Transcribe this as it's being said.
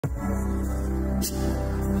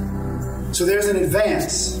So there's an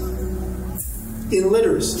advance in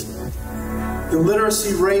literacy. The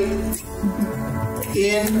literacy rate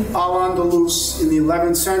in Al-Andalus in the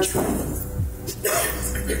 11th century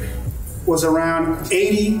was around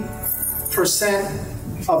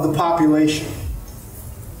 80% of the population.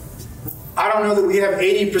 I don't know that we have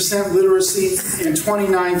 80% literacy in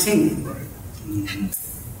 2019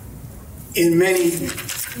 in many,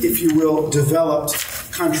 if you will, developed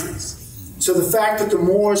countries. So the fact that the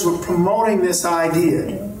Moors were promoting this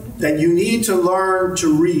idea that you need to learn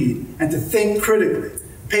to read and to think critically,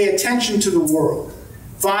 pay attention to the world,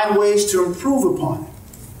 find ways to improve upon it.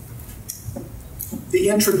 The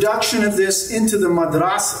introduction of this into the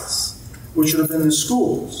madrasas, which would have been the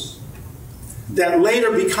schools, that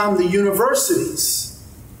later become the universities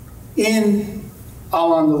in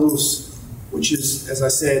Al-Andalus, which is, as I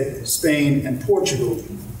said, Spain and Portugal,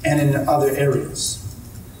 and in other areas.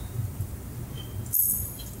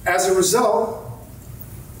 As a result,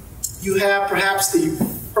 you have perhaps the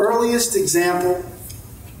earliest example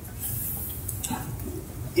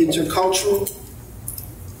intercultural,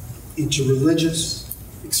 interreligious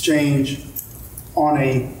exchange on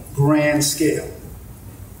a grand scale.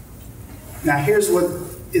 Now, here's what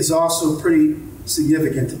is also pretty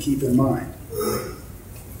significant to keep in mind.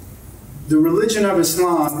 The religion of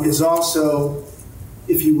Islam is also,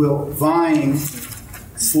 if you will, vying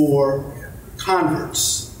for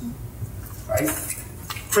converts, right?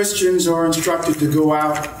 Christians are instructed to go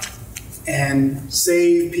out and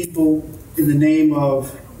save people in the name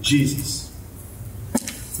of Jesus.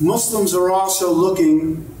 Muslims are also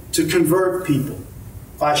looking to convert people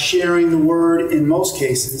by sharing the word in most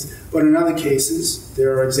cases, but in other cases,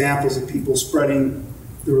 there are examples of people spreading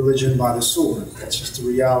the religion by the sword. That's just the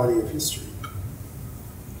reality of history.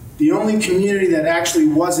 The only community that actually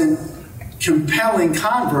wasn't compelling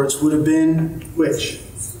converts would have been which?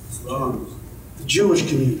 The Jewish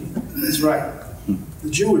community. That's right. The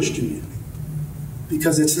Jewish community.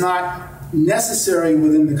 Because it's not necessary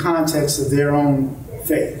within the context of their own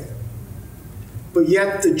faith. But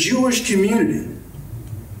yet the Jewish community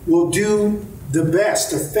will do the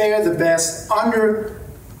best, to fare the best under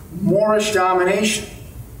Moorish domination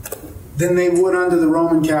than they would under the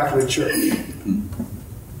Roman Catholic Church.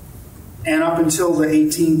 And up until the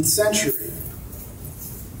 18th century,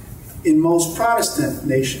 in most Protestant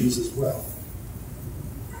nations as well.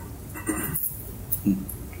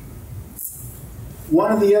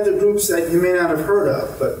 One of the other groups that you may not have heard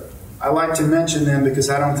of, but I like to mention them because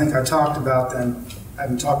I don't think I talked about them. I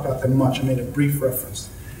haven't talked about them much. I made a brief reference.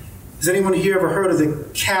 Has anyone here ever heard of the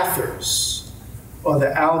Cathars or the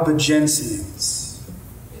Albigensians?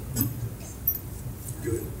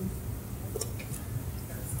 Good.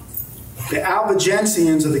 The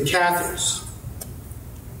Albigensians or the Cathars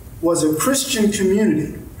was a Christian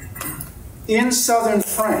community in southern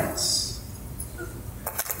France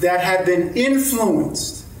that had been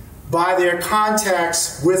influenced by their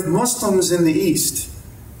contacts with Muslims in the East,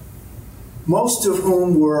 most of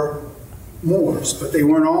whom were Moors, but they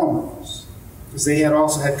weren't all Moors, because they had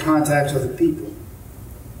also had contact with other people,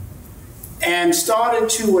 and started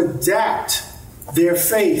to adapt their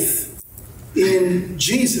faith in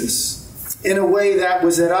Jesus in a way that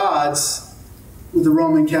was at odds with the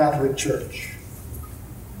Roman Catholic Church.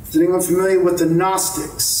 Is anyone familiar with the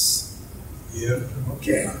Gnostics? Yeah.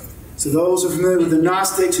 Okay. So those who are familiar with the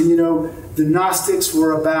Gnostics, and you know, the Gnostics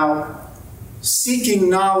were about seeking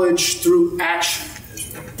knowledge through action.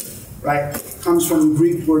 Right? It comes from the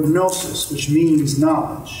Greek word gnosis, which means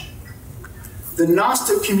knowledge. The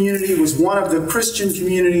Gnostic community was one of the Christian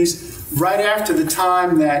communities right after the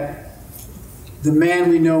time that the man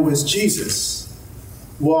we know as Jesus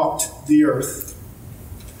walked the earth.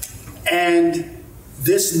 And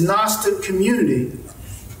this Gnostic community,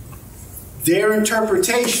 their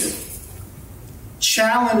interpretation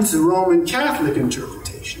challenged the Roman Catholic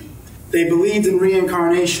interpretation. They believed in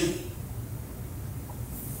reincarnation.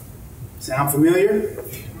 Sound familiar?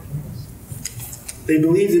 They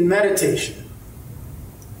believed in meditation.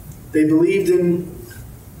 They believed in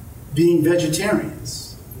being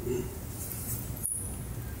vegetarians.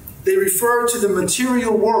 They referred to the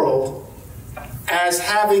material world as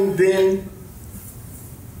having been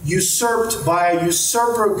usurped by a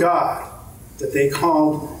usurper god that they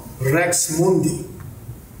called Rex Mundi,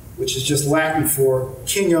 which is just Latin for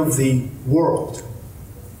king of the world.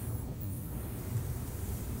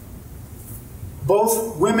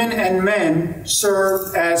 Both women and men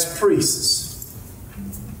served as priests.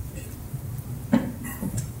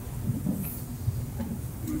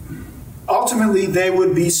 Ultimately, they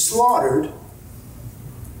would be slaughtered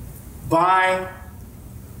by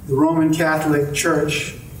the Roman Catholic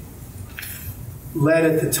Church, led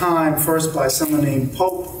at the time first by someone named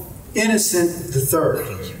Pope Innocent III,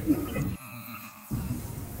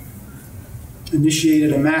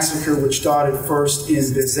 initiated a massacre which started first in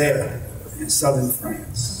Béziers in southern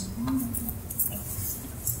France.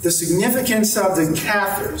 The significance of the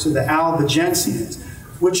Cathars, or the Albigensians,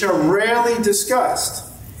 which are rarely discussed,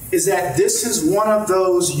 is that this is one of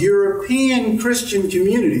those European Christian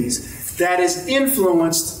communities that is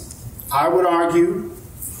influenced, I would argue,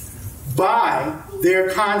 by their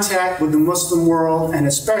contact with the Muslim world, and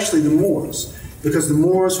especially the Moors, because the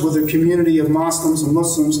Moors were the community of Muslims and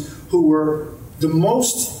Muslims who were the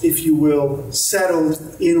most, if you will,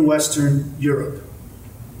 settled in Western Europe.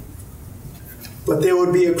 But there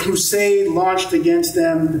would be a crusade launched against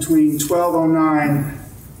them between 1209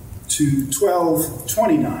 to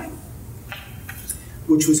 1229,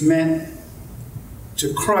 which was meant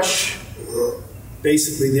to crush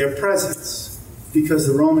basically their presence, because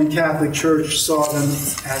the Roman Catholic Church saw them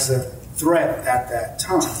as a threat at that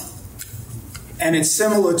time. And it's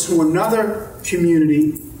similar to another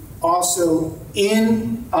community also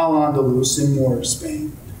in Al-Andalus, in Moorish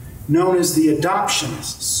Spain, known as the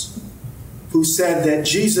Adoptionists, who said that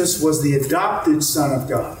Jesus was the adopted Son of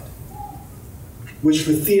God, which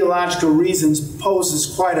for theological reasons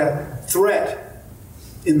poses quite a threat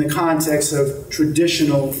in the context of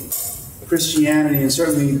traditional Christianity and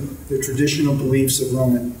certainly the traditional beliefs of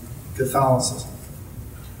Roman Catholicism.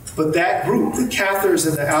 But that group, the Cathars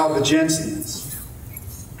of the Albigensians,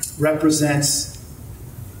 represents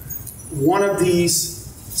one of these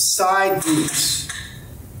side groups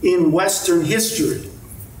in Western history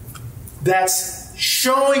that's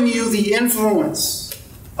showing you the influence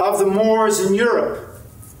of the Moors in Europe,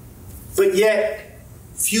 but yet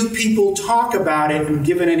few people talk about it and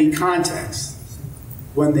give it any context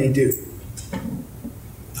when they do.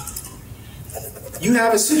 You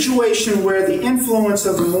have a situation where the influence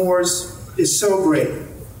of the Moors is so great.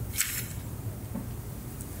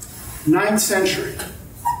 9th century.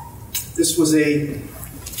 This was a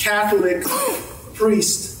Catholic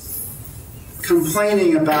priest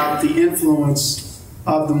complaining about the influence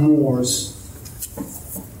of the Moors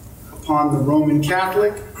upon the Roman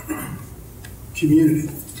Catholic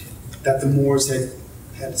community, that the Moors had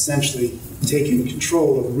essentially taken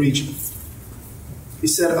control of the region. He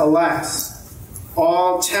said, "Alas,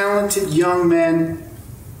 all talented young men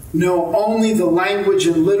know only the language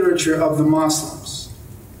and literature of the Muslims,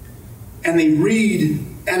 and they read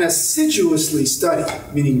and assiduously study,"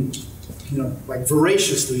 meaning, like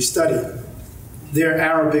voraciously study, their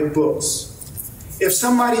Arabic books. If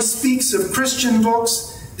somebody speaks of Christian books,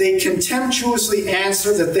 they contemptuously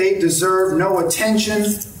answer that they deserve no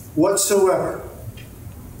attention whatsoever.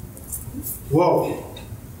 Whoa.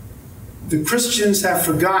 The Christians have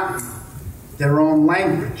forgotten their own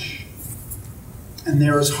language, and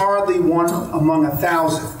there is hardly one among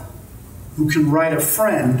 1,000 who can write a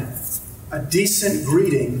friend a decent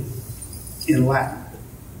greeting in Latin.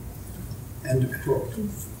 End of quote.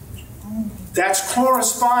 That's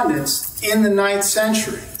correspondence in the 9th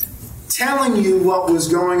century, telling you what was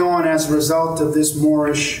going on as a result of this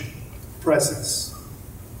Moorish presence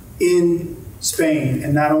in Spain,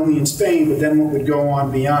 and not only in Spain, but then what would go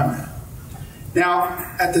on beyond that. Now,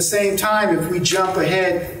 at the same time, if we jump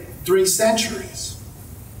ahead 3 centuries,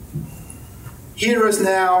 here is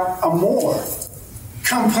now a Moor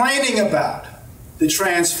complaining about the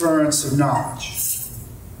transference of knowledge.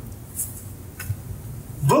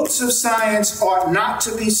 Books of science ought not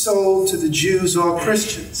to be sold to the Jews or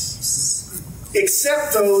Christians,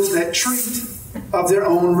 except those that treat of their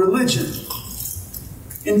own religion.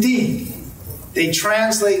 Indeed, they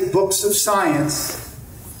translate books of science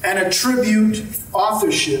and attribute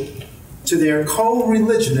authorship to their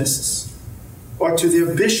co-religionists or to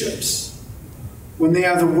their bishops when they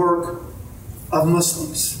are the work of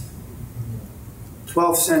Muslims.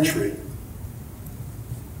 12th century,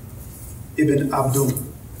 Ibn Abdul.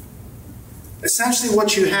 Essentially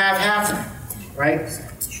what you have happening, right,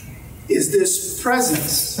 is this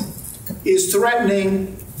presence is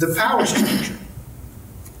threatening the power structure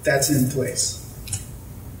that's in place.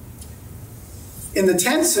 In the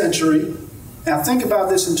 10th century, now think about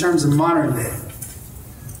this in terms of modern day,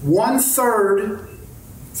 one third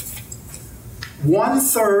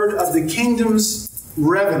of the kingdom's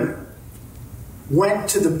revenue went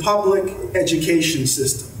to the public education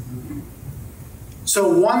system. So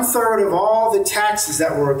 1/3 of all the taxes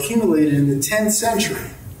that were accumulated in the 10th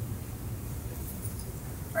century,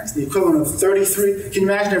 that's the equivalent of 33, can you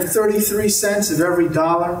imagine if 33 cents of every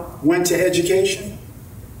dollar went to education?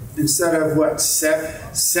 instead of what,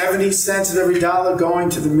 70 cents of every dollar going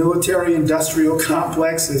to the military-industrial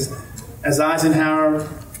complex, as Eisenhower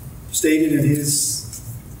stated in his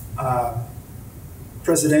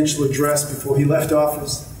presidential address before he left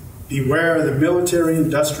office. Beware of the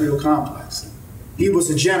military-industrial complex. He was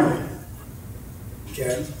a general,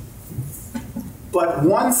 okay? But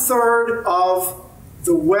 1/3 of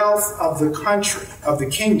the wealth of the country, of the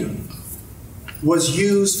kingdom, was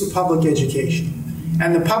used for public education.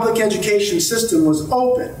 And the public education system was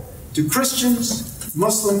open to Christians,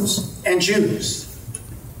 Muslims, and Jews.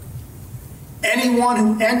 Anyone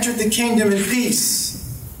who entered the kingdom in peace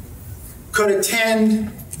could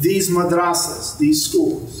attend these madrasas, these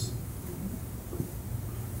schools.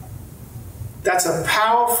 That's a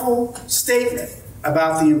powerful statement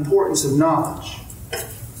about the importance of knowledge.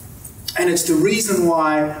 And it's the reason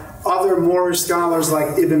why other Moorish scholars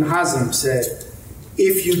like Ibn Hazm said,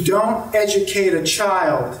 if you don't educate a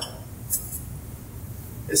child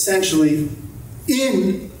essentially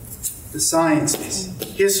in the sciences,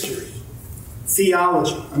 history,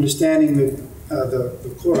 theology, understanding the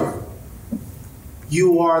Quran,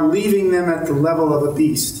 you are leaving them at the level of a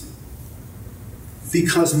beast.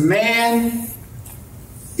 Because man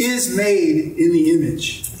is made in the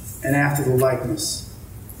image and after the likeness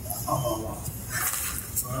of Allah.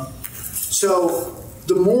 So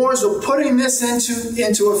the Moors are putting this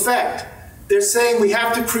into effect. They're saying we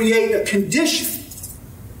have to create a condition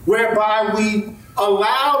whereby we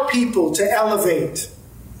allow people to elevate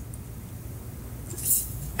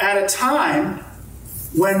at a time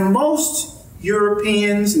when most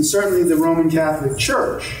Europeans, and certainly the Roman Catholic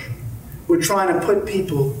Church, were trying to put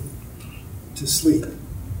people to sleep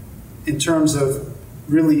in terms of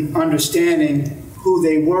really understanding who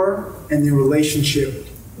they were and their relationship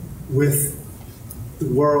with the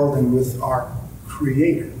world and with our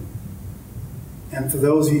Creator. And for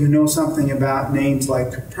those of you who know something about names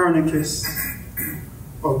like Copernicus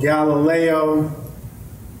or Galileo,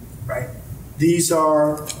 right? These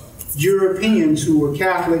are Europeans who were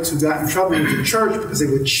Catholics who got in trouble with the church because they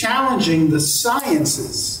were challenging the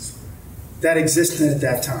sciences that existed at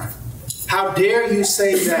that time. How dare you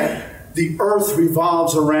say that the earth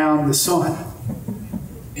revolves around the sun?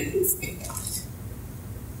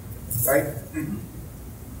 Right?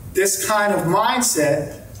 This kind of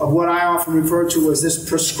mindset of what I often refer to as this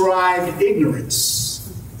prescribed ignorance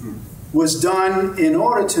was done in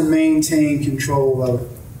order to maintain control of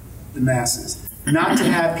the masses, not to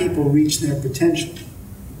have people reach their potential,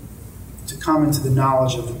 to come into the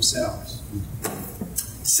knowledge of themselves.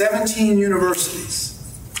 17 universities,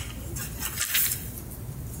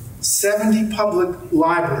 70 public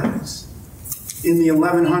libraries in the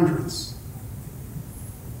 1100s.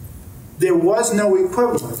 There was no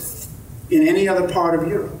equivalent in any other part of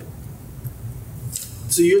Europe.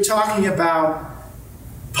 So you're talking about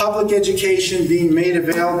public education being made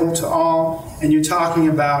available to all, and you're talking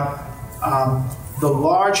about the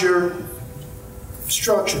larger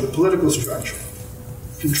structure, the political structure,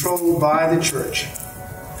 controlled by the church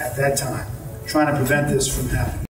at that time, trying to prevent this from happening.